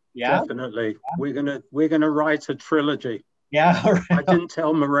yes, yeah, definitely. We're gonna write a trilogy. Yeah, right. I didn't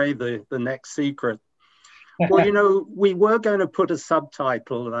tell Mireille the next secret. Well, you know, we were going to put a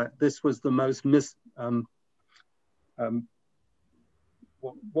subtitle that this was the most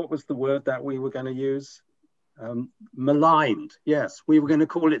what was the word that we were going to use? Maligned. Yes, we were going to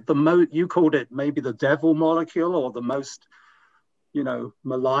call it you called it maybe the devil molecule or the most, you know,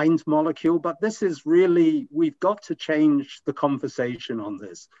 maligned molecule. But this is really, we've got to change the conversation on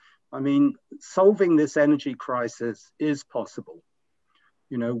this. I mean, solving this energy crisis is possible.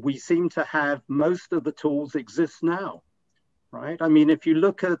 You know, we seem to have most of the tools exist now, right? I mean, if you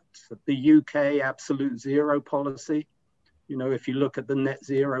look at the UK absolute zero policy, you know, if you look at the net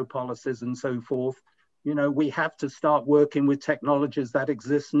zero policies and so forth, you know, we have to start working with technologies that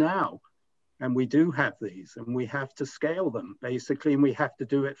exist now. And we do have these, and we have to scale them basically, and we have to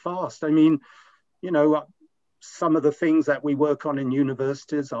do it fast. I mean, you know, some of the things that we work on in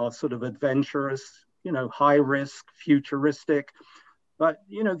universities are sort of adventurous, you know, high risk, futuristic. But,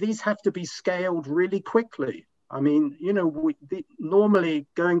 you know, these have to be scaled really quickly. I mean, you know, normally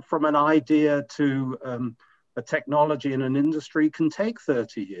going from an idea to a technology in an industry can take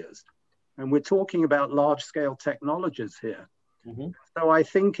 30 years. And we're talking about large scale technologies here. Mm-hmm. So I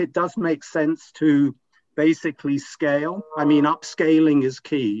think it does make sense to basically scale. I mean, upscaling is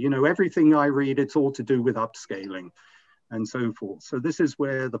key. You know, everything I read, it's all to do with upscaling and so forth. So this is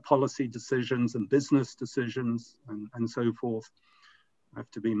where the policy decisions and business decisions and so forth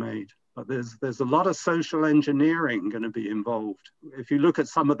have to be made. But there's a lot of social engineering going to be involved. If you look at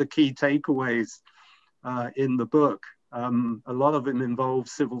some of the key takeaways in the book, a lot of them involve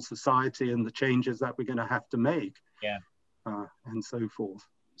civil society and the changes that we're going to have to make. Yeah. And so forth.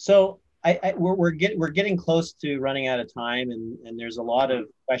 So we're getting close to running out of time, and there's a lot of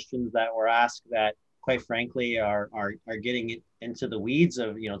questions that were asked that, quite frankly, are getting into the weeds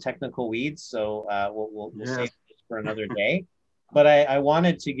of, you know, technical weeds. So we'll yes. Save this for another day. But I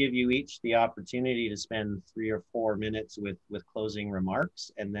wanted to give you each the opportunity to spend 3 or 4 minutes with closing remarks,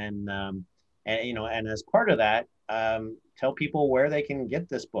 and then and, you know, and as part of that, tell people where they can get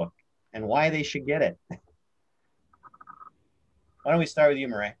this book and why they should get it. Why don't we start with you,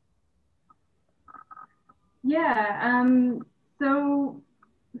 Mireille? Yeah. So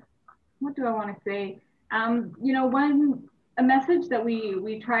what do I want to say? You know, a message that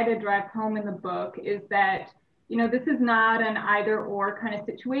we try to drive home in the book is that, you know, this is not an either or kind of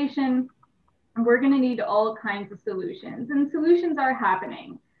situation. We're going to need all kinds of solutions, and solutions are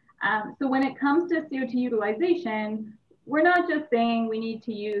happening. So when it comes to CO2 utilization, we're not just saying we need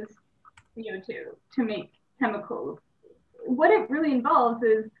to use CO2 to make chemicals. What it really involves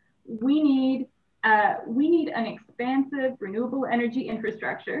is we need an expansive renewable energy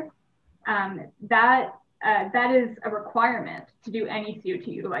infrastructure that is a requirement to do any CO2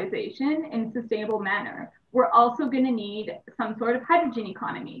 utilization in a sustainable manner. We're also going to need some sort of hydrogen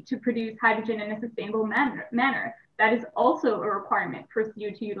economy to produce hydrogen in a sustainable manner. That is also a requirement for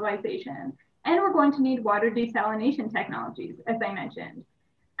CO2 utilization. And we're going to need water desalination technologies, as I mentioned.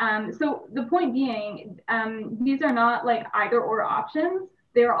 So the point being, these are not like either or options.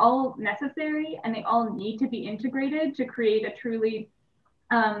 They're all necessary, and they all need to be integrated to create a truly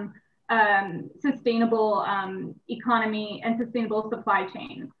sustainable economy and sustainable supply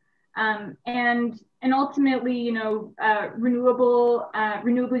chain. And ultimately, you know,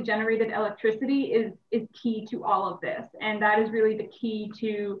 renewably generated electricity is key to all of this. And that is really the key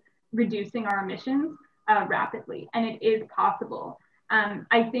to reducing our emissions rapidly. And it is possible.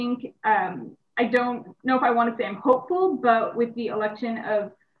 I think, I don't know if I want to say I'm hopeful, but with the election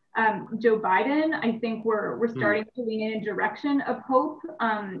of Joe Biden, I think we're starting to lean in a direction of hope.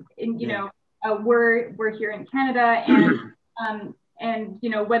 You know, we're here in Canada, and you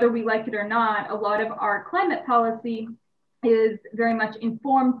know, whether we like it or not, a lot of our climate policy is very much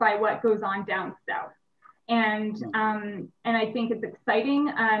informed by what goes on down south. And I think it's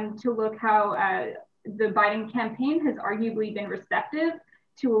exciting to look how the Biden campaign has arguably been receptive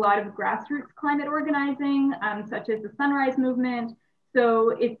to a lot of grassroots climate organizing, such as the Sunrise Movement. So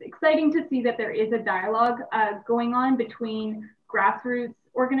it's exciting to see that there is a dialogue going on between grassroots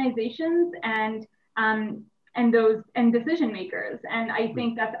organizations and decision makers. And I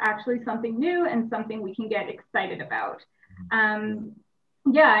think that's actually something new and something we can get excited about.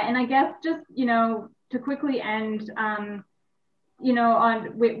 Yeah, and I guess just, you know, to quickly end, you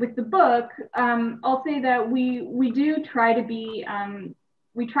know, with the book, I'll say that we do try to be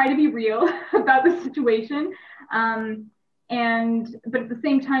real about the situation, but at the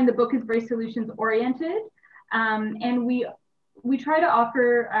same time, the book is very solutions oriented, and we try to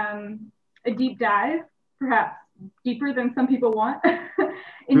offer a deep dive, perhaps deeper than some people want,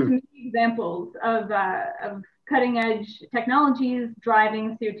 into many examples of cutting edge technologies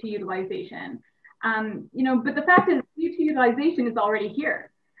driving CO2 utilization. You know, but the fact is CO2 utilization is already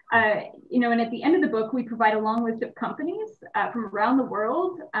here. You know, and at the end of the book, we provide a long list of companies from around the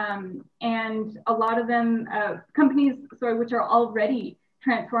world, and a lot of them, companies, sorry, which are already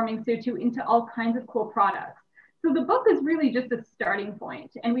transforming CO2 into all kinds of cool products. So the book is really just a starting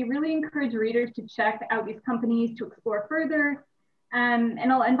point, and we really encourage readers to check out these companies, to explore further. And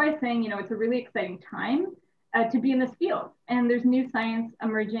I'll end by saying, you know, it's a really exciting time to be in this field, and there's new science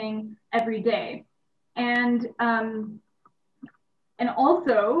emerging every day. And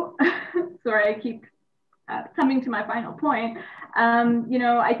also, sorry, I keep coming to my final point. You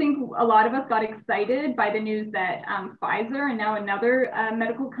know, I think a lot of us got excited by the news that Pfizer and now another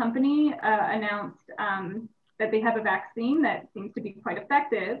medical company announced that they have a vaccine that seems to be quite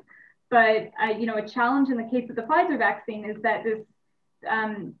effective. But you know, a challenge in the case of the Pfizer vaccine is that this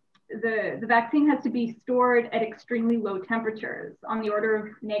the vaccine has to be stored at extremely low temperatures, on the order of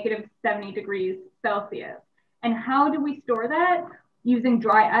 -70 degrees Celsius. And how do we store that? Using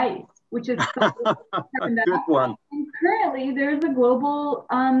dry ice, which is good one. And currently there's a global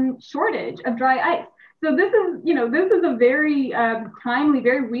shortage of dry ice. So this is, you know, this is a very timely,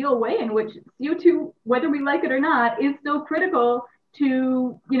 very real way in which CO2, whether we like it or not, is still critical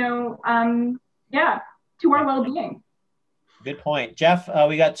to, you know, to our well-being. Good point. Jeff,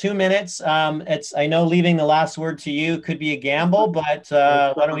 we got 2 minutes. I know leaving the last word to you could be a gamble, but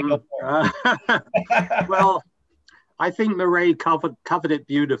why don't we go for it? Well, I think Mireille covered it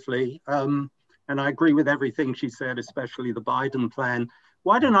beautifully. And I agree with everything she said, especially the Biden plan.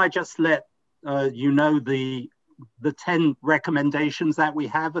 Why don't I just let you know the 10 recommendations that we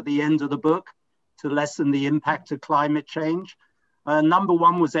have at the end of the book to lessen the impact of climate change. Number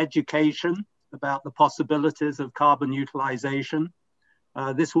 1 was education about the possibilities of carbon utilization.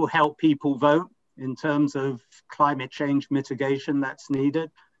 This will help people vote in terms of climate change mitigation that's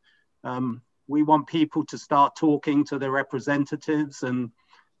needed. We want people to start talking to their representatives and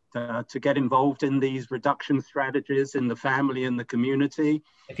to get involved in these reduction strategies in the family and the community.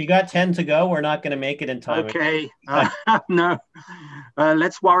 If you got 10 to go, we're not going to make it in time. Okay, no.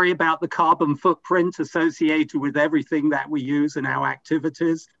 Let's worry about the carbon footprint associated with everything that we use in our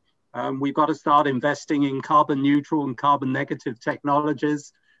activities. We've got to start investing in carbon neutral and carbon negative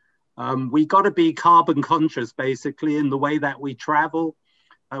technologies. We've got to be carbon conscious, basically, in the way that we travel.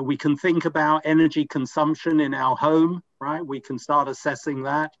 We can think about energy consumption in our home, right? We can start assessing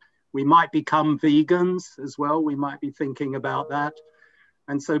that. We might become vegans as well. We might be thinking about that.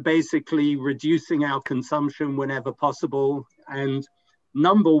 And so basically reducing our consumption whenever possible. And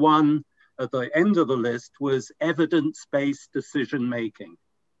number 1 at the end of the list was evidence-based decision-making.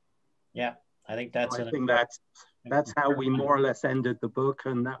 Yeah, I think that's that's how we more or less ended the book.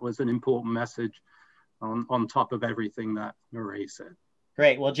 And that was an important message on top of everything that Mireille said.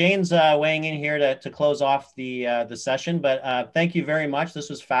 Great. Well, Jane's weighing in here to close off the session, but thank you very much. This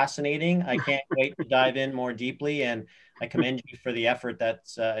was fascinating. I can't wait to dive in more deeply, and I commend you for the effort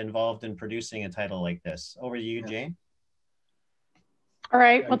that's involved in producing a title like this. Over to you, Jane. All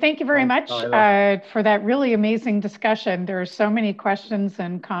right. Well, thank you very much for that really amazing discussion. There are so many questions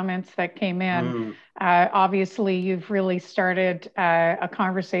and comments that came in. Obviously, you've really started a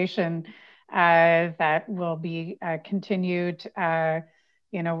conversation that will be continued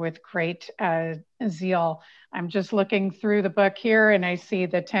you know, with great zeal. I'm just looking through the book here, and I see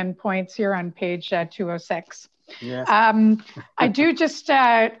the 10 points here on page 206. Yes. I do just,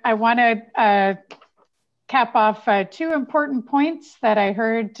 I want to cap off 2 important points that I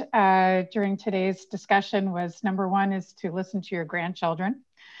heard during today's discussion. Was number 1 is to listen to your grandchildren.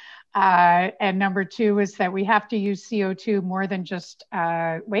 And number 2 is that we have to use CO2 more than just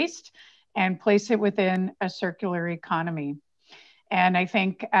waste, and place it within a circular economy. And I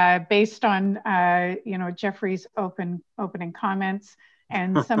think based on you know, Geoffrey's opening comments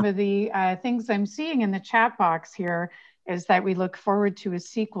and some of the things I'm seeing in the chat box here, is that we look forward to a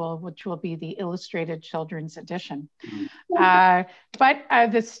sequel, which will be the illustrated children's edition. But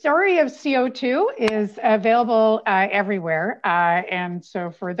the story of CO2 is available everywhere. And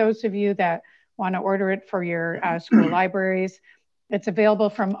so for those of you that want to order it for your school libraries, it's available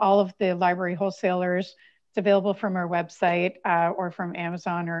from all of the library wholesalers. It's available from our website or from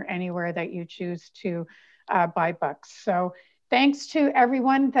Amazon or anywhere that you choose to buy books. So thanks to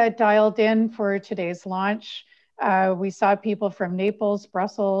everyone that dialed in for today's launch. We saw people from Naples,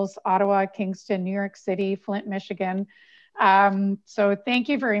 Brussels, Ottawa, Kingston, New York City, Flint, Michigan. So thank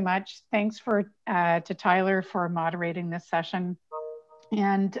you very much. Thanks to Tyler for moderating this session.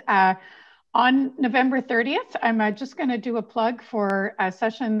 And on November 30th, I'm just going to do a plug for a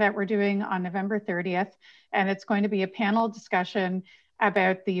session that we're doing on November 30th. And it's going to be a panel discussion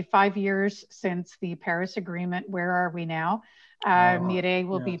about the 5 years since the Paris Agreement. Where are we now? Mireille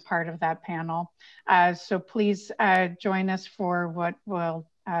will be part of that panel. So please join us for what will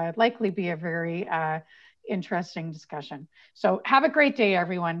likely be a very interesting discussion. So have a great day,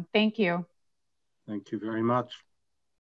 everyone. Thank you. Thank you very much.